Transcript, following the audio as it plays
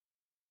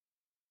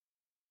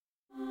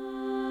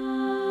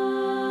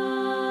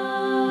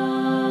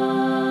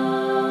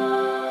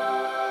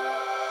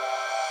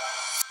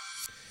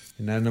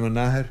In anima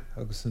nahir,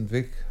 agus an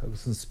vic,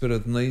 agus an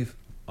spirit naive.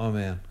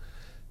 Amen.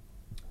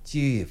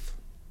 Jeev,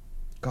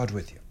 God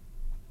with you.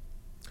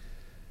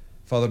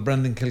 Father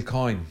Brendan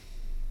Kilcoyne,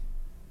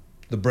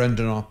 The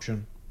Brendan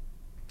Option,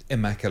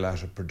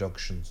 Immaculata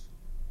Productions,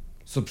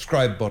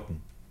 subscribe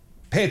button,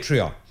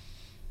 Patreon.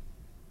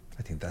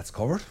 I think that's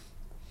covered.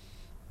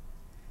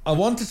 I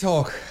want to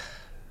talk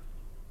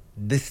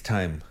this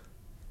time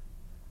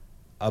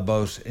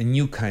about a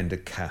new kind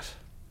of cat.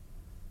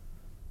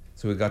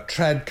 So we've got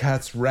trad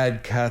cats,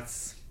 rad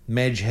cats,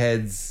 medge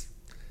heads.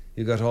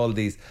 You've got all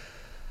these.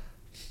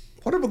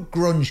 What about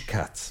grunge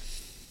cats?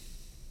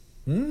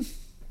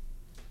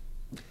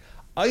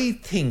 I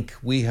think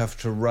we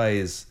have to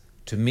rise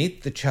to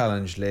meet the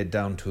challenge laid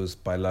down to us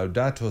by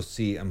Laudato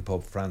Si and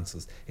Pope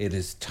Francis. It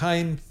is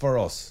time for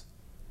us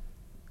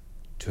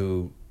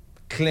to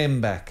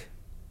claim back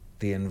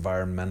the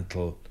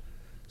environmental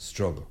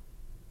struggle.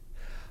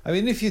 I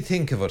mean, if you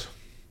think of it,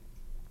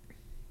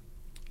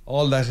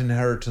 all that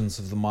inheritance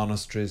of the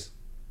monasteries,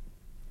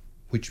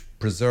 which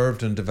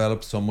preserved and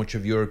developed so much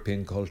of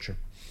European culture.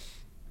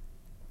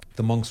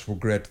 The monks were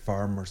great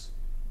farmers,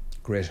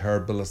 great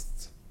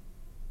herbalists,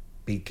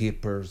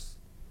 beekeepers,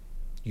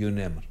 you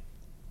name it.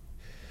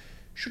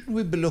 Shouldn't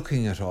we be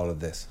looking at all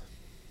of this?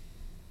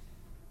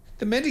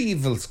 The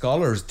medieval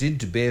scholars did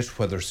debate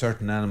whether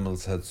certain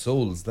animals had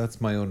souls. That's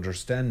my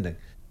understanding.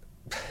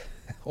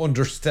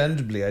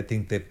 Understandably, I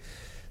think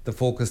the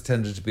focus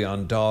tended to be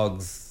on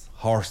dogs,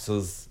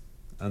 horses,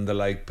 and the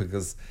like,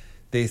 because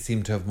they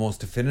seem to have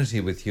most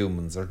affinity with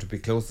humans, or to be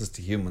closest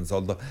to humans,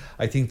 although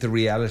I think the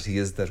reality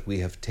is that we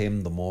have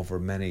tamed them over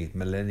many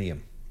millennia.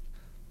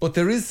 But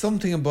there is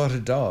something about a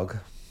dog.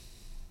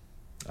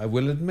 I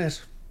will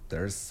admit,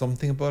 there's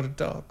something about a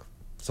dog.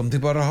 Something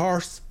about a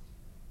horse.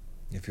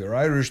 If you're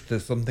Irish,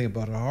 there's something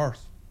about a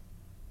horse.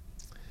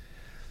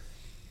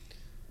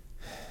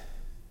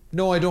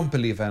 No, I don't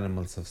believe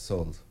animals have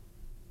souls.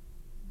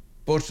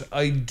 But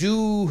I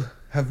do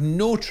have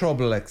no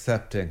trouble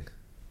accepting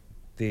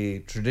the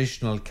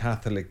traditional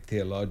Catholic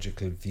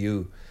theological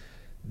view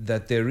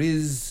that there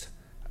is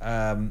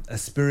a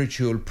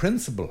spiritual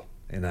principle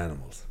in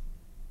animals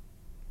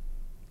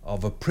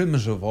of a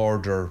primitive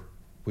order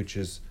which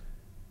is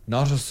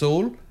not a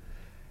soul,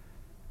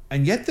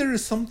 and yet there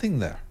is something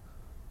there.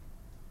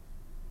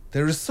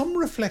 There is some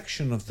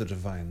reflection of the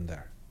divine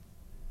there.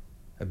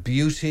 A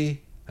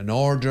beauty, an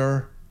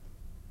order.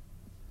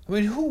 I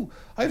mean,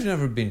 I've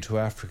never been to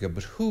Africa,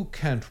 but who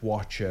can't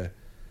watch a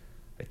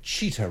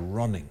cheetah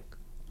running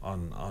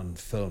on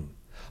film?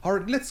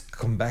 Or let's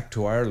come back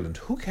to Ireland.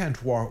 Who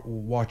can't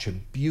watch a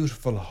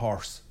beautiful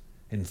horse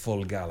in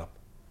full gallop?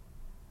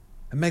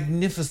 A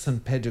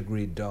magnificent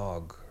pedigreed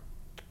dog.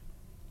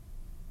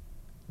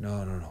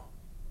 No.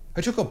 I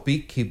took up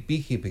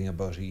beekeeping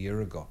about a year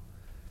ago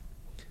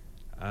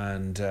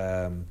and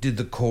did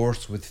the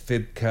course with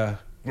FIBCA.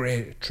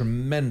 Great,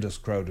 tremendous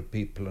crowd of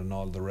people and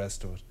all the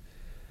rest of it.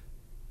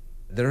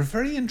 There are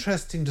very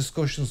interesting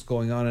discussions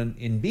going on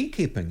in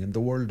beekeeping, in the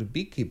world of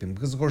beekeeping,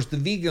 because of course the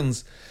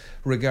vegans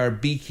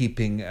regard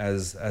beekeeping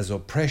as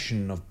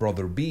oppression of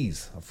brother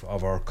bees,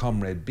 of our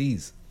comrade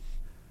bees.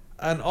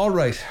 And all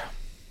right,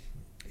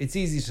 it's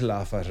easy to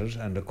laugh at it,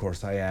 and of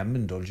course I am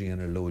indulging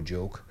in a low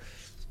joke.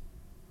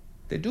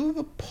 They do have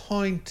a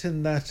point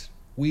in that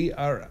we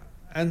are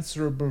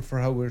answerable for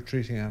how we're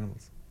treating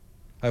animals.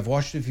 I've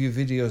watched a few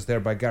videos there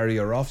by Gary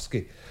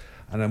Orofsky,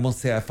 and I must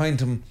say I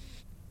find him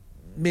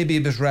maybe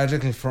a bit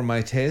radical for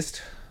my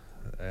taste,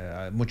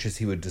 much as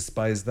he would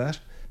despise that.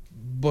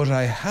 But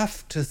I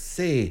have to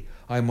say,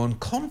 I'm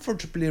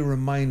uncomfortably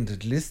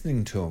reminded,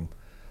 listening to him,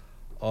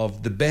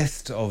 of the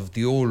best of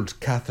the old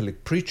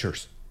Catholic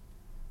preachers.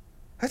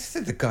 I just say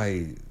the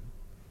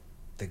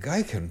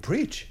guy can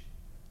preach.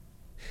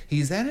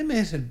 He's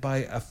animated by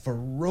a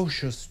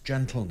ferocious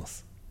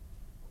gentleness,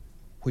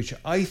 which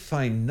I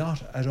find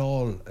not at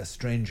all a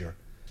stranger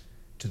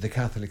to the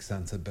Catholic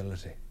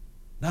sensibility.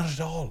 Not at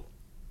all.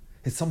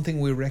 It's something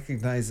we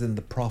recognize in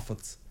the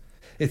prophets.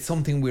 It's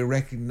something we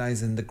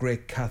recognize in the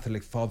great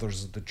Catholic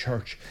fathers of the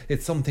church.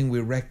 It's something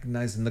we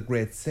recognize in the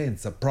great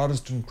saints. A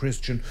Protestant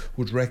Christian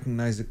would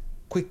recognize it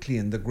quickly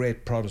in the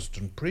great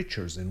Protestant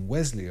preachers in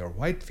Wesley or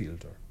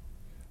Whitefield.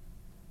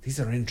 These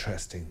are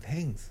interesting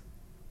things.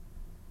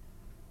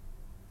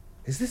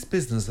 Is this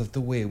business of the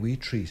way we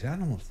treat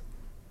animals?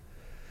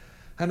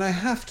 And I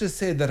have to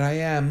say that I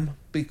am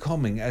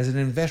becoming, as an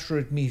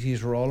inveterate meat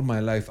eater all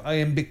my life, I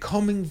am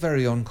becoming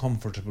very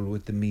uncomfortable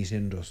with the meat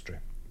industry.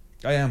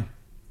 I am.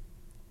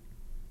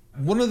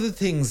 One of the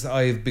things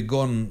I've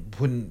begun,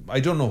 when I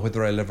don't know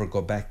whether I'll ever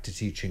go back to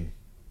teaching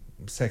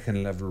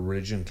second level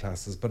religion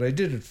classes, but I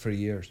did it for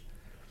years.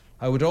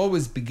 I would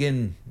always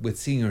begin with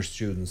senior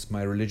students,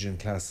 my religion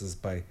classes,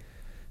 by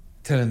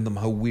telling them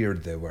how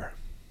weird they were.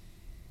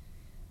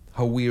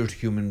 How weird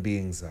human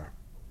beings are.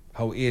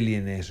 How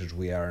alienated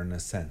we are in a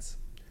sense.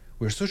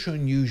 We're such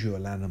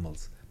unusual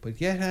animals, but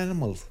yet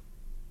animals.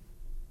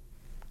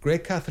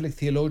 Great Catholic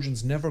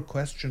theologians never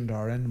questioned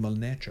our animal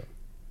nature.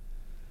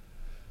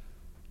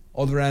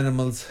 Other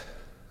animals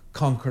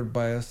conquered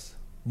by us,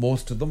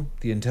 Most of them,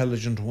 the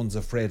intelligent ones,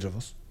 afraid of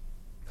us.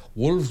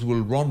 Wolves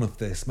will run if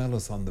they smell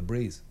us on the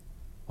breeze.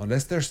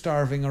 Unless they're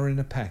starving or in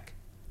a pack.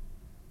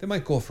 They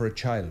might go for a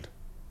child.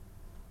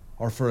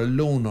 Or for a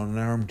lone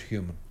unarmed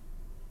human.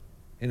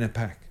 In a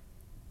pack.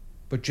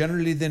 But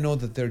generally they know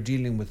that they're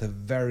dealing with a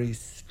very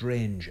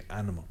strange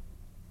animal.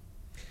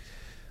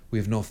 We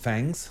have no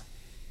fangs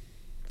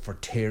for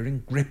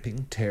tearing,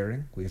 gripping,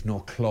 tearing. We have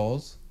no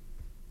claws.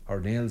 Our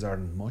nails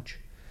aren't much.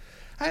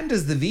 And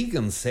as the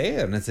vegans say,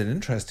 and it's an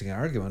interesting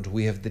argument,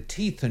 we have the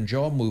teeth and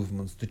jaw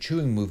movements, the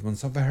chewing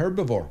movements of a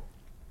herbivore.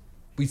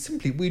 We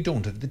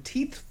don't have the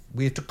teeth.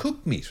 We have to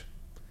cook meat.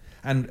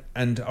 And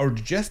our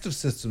digestive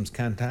systems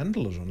can't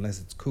handle it unless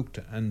it's cooked.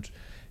 And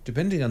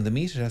depending on the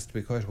meat, it has to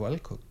be quite well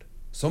cooked.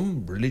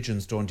 Some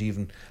religions don't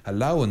even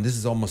allow, and this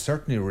is almost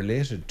certainly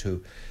related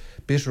to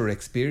bitter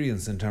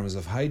experience in terms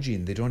of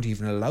hygiene, they don't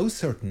even allow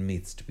certain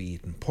meats to be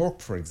eaten. Pork,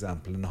 for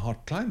example, in a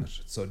hot climate.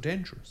 It's so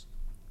dangerous.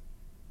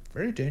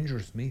 Very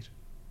dangerous meat.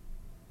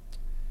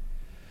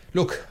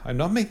 Look, I'm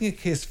not making a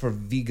case for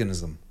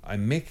veganism.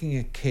 I'm making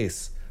a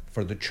case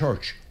for the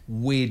church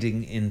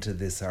wading into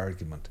this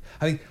argument.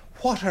 I mean,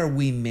 what are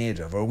we made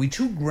of? Are we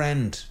too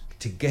grand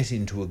to get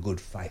into a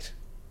good fight?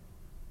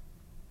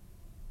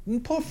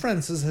 And Pope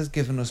Francis has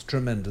given us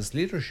tremendous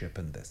leadership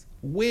in this.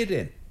 Wade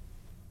in.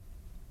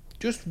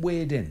 Just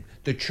wade in.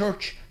 The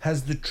church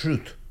has the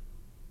truth.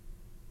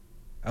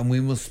 And we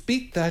must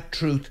speak that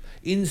truth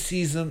in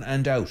season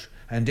and out,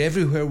 and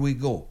everywhere we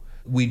go.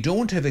 We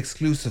don't have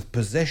exclusive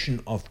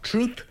possession of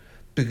truth,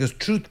 because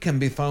truth can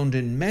be found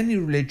in many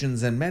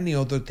religions and many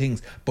other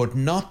things, but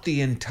not the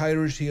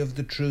entirety of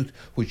the truth,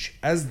 which,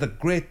 as the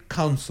Great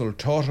Council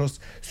taught us,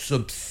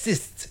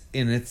 subsists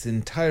in its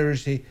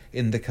entirety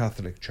in the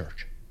Catholic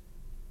Church,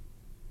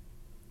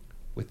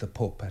 with the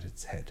Pope at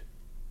its head.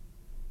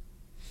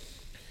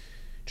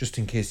 Just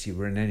in case you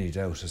were in any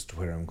doubt as to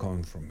where I'm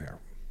coming from here,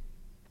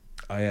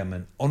 I am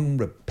an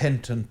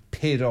unrepentant,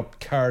 paid-up,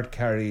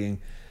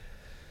 card-carrying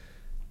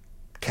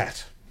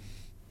cat.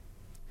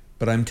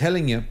 But I'm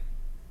telling you,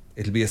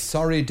 it'll be a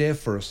sorry day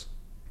for us,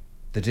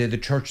 the day the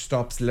church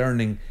stops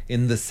learning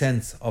in the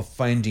sense of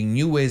finding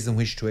new ways in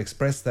which to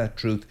express that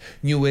truth,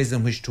 new ways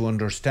in which to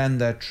understand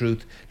that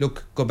truth.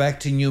 Look, go back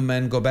to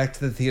Newman, go back to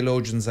the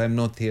theologians. I'm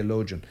no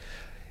theologian.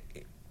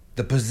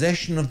 The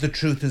possession of the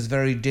truth is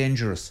very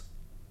dangerous.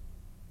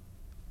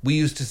 We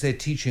used to say,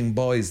 teaching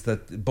boys,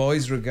 that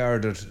boys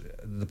regarded,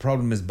 the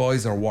problem is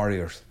boys are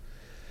warriors.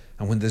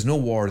 And when there's no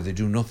war, they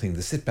do nothing.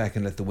 They sit back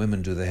and let the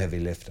women do the heavy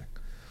lifting.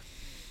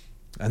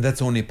 And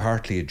that's only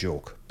partly a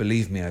joke.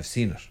 Believe me, I've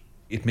seen it.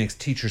 It makes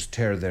teachers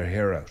tear their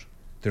hair out.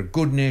 They're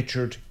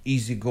good-natured,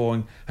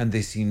 easygoing, and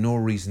they see no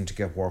reason to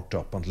get worked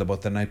up until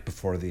about the night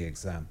before the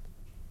exam.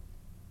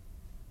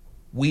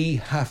 We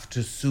have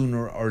to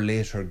sooner or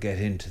later get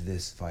into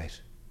this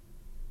fight.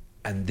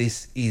 And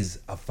this is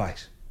a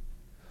fight.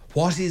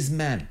 What is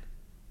man?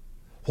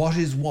 What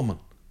is woman?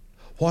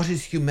 What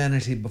is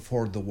humanity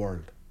before the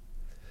world?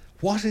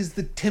 What is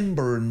the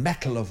timber and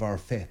metal of our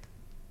faith?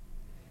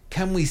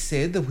 Can we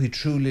say that we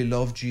truly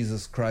love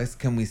Jesus Christ?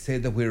 Can we say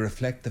that we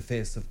reflect the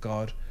face of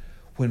God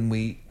when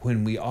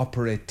we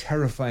operate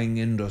terrifying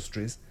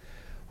industries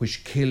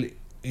which kill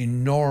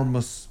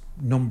enormous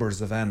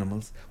numbers of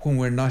animals, when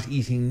we're not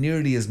eating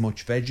nearly as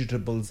much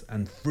vegetables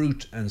and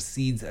fruit and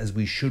seeds as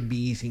we should be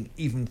eating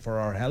even for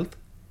our health?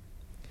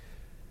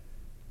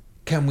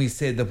 Can we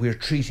say that we're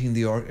treating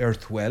the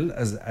earth well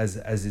as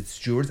its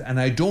stewards? And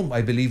I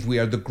believe we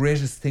are the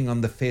greatest thing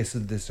on the face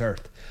of this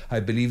earth. I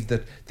believe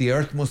that the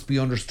earth must be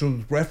understood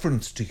with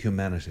reference to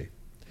humanity.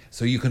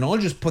 So you can all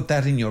just put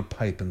that in your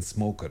pipe and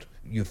smoke it.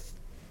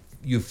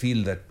 You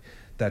feel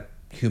that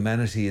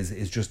humanity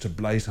is just a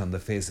blight on the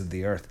face of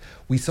the earth.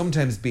 We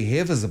sometimes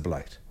behave as a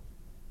blight,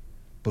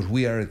 but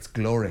we are its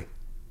glory.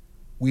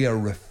 We are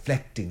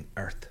reflecting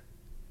earth,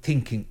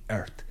 thinking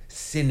earth,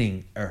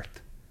 sinning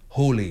earth,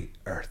 holy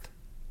earth.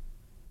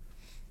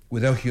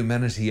 Without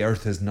humanity,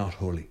 earth is not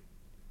holy.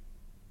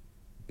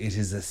 It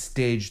is a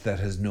stage that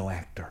has no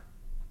actor.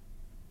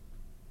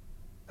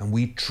 And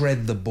we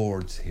tread the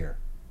boards here.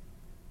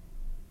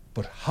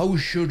 But how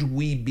should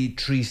we be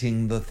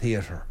treating the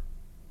theatre?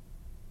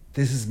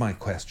 This is my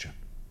question.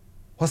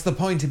 What's the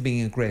point of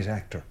being a great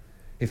actor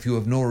if you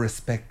have no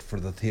respect for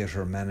the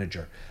theatre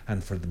manager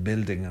and for the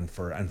building and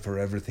for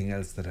everything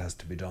else that has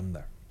to be done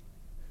there?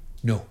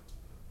 No.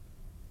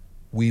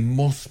 We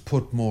must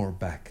put more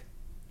back.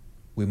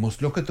 We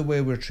must look at the way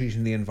we're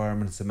treating the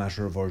environment as a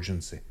matter of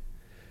urgency.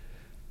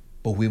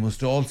 But we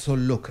must also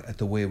look at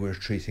the way we're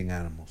treating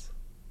animals.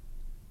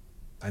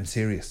 I'm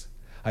serious.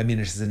 I mean,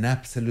 it is an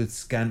absolute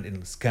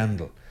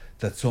scandal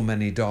that so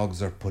many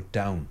dogs are put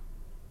down.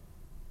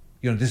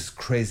 You know, this is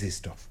crazy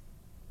stuff.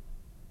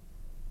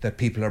 That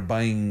people are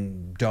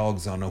buying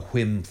dogs on a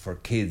whim for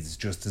kids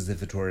just as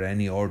if it were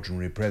any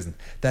ordinary present.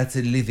 That's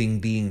a living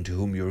being to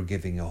whom you're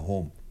giving a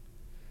home.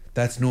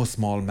 That's no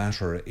small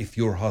matter if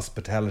your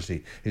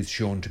hospitality is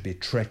shown to be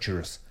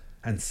treacherous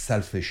and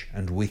selfish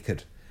and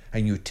wicked,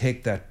 and you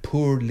take that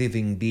poor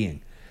living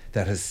being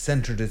that has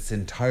centred its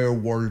entire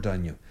world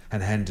on you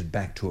and handed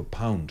back to a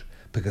pound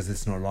because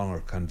it's no longer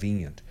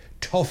convenient.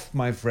 Tough,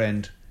 my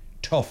friend,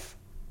 tough.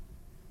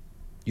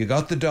 You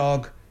got the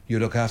dog, you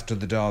look after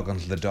the dog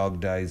until the dog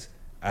dies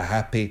a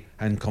happy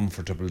and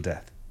comfortable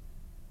death.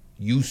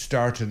 You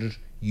started it,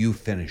 you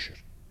finish it.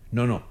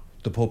 No,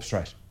 the Pope's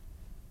right.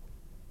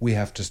 We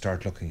have to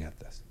start looking at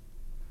this.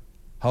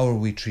 How are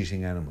we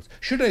treating animals?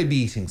 Should I be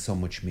eating so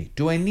much meat?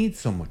 Do I need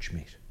so much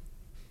meat?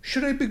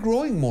 Should I be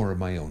growing more of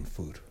my own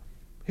food?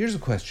 Here's a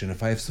question: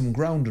 if I have some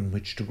ground on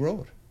which to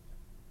grow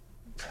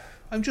it.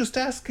 I'm just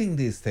asking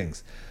these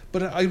things,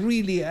 but I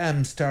really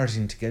am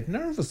starting to get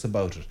nervous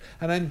about it.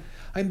 And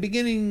I'm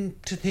beginning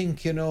to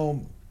think,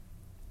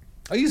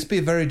 I used to be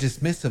very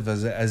dismissive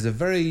as a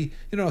very,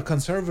 a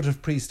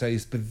conservative priest. I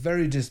used to be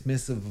very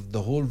dismissive of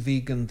the whole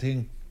vegan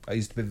thing. I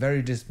used to be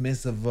very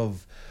dismissive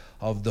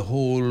of the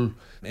whole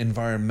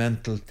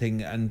environmental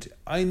thing, and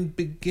I'm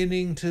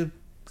beginning to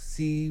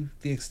see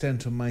the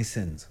extent of my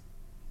sins.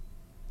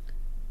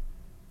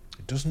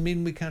 It doesn't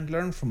mean we can't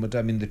learn from it.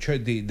 I mean,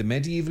 the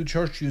medieval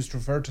church used to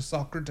refer to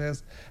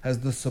Socrates as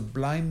the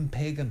sublime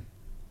pagan.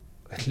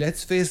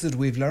 Let's face it,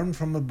 we've learned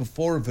from it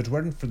before. If it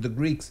weren't for the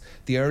Greeks,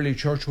 the early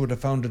church would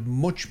have found it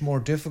much more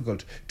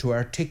difficult to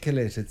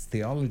articulate its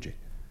theology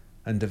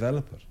and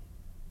develop it.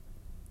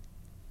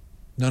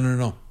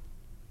 No.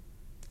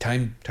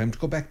 Time to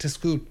go back to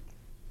school.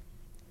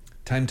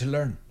 Time to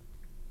learn.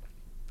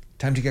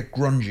 Time to get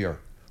grungier,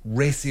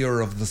 racier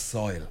of the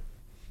soil.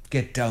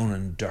 Get down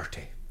and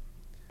dirty.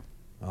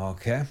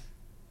 Okay?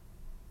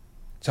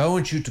 So I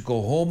want you to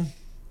go home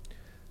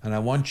and I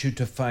want you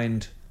to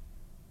find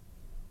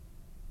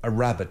a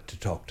rabbit to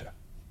talk to,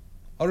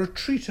 or a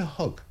tree to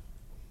hug.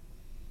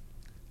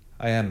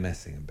 I am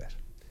messing a bit.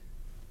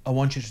 I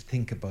want you to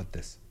think about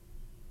this.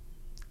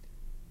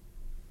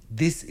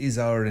 This is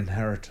our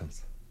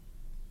inheritance.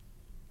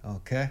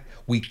 Okay?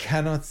 We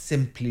cannot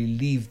simply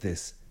leave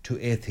this to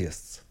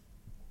atheists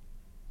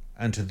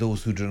and to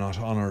those who do not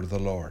honour the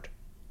Lord,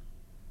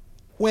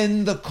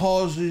 when the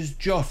cause is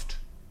just.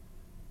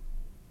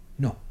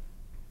 No.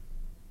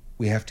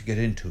 We have to get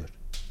into it.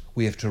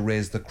 We have to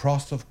raise the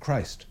cross of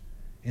Christ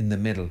in the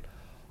middle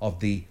of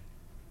the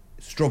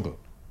struggle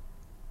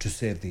to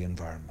save the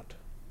environment.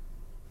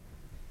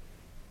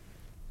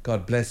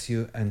 God bless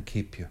you and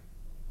keep you.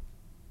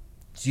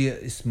 Dia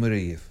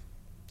Ismariyev,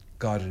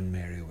 God and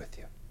Mary with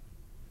you.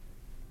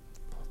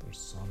 Father,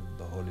 Son, and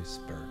the Holy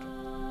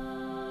Spirit.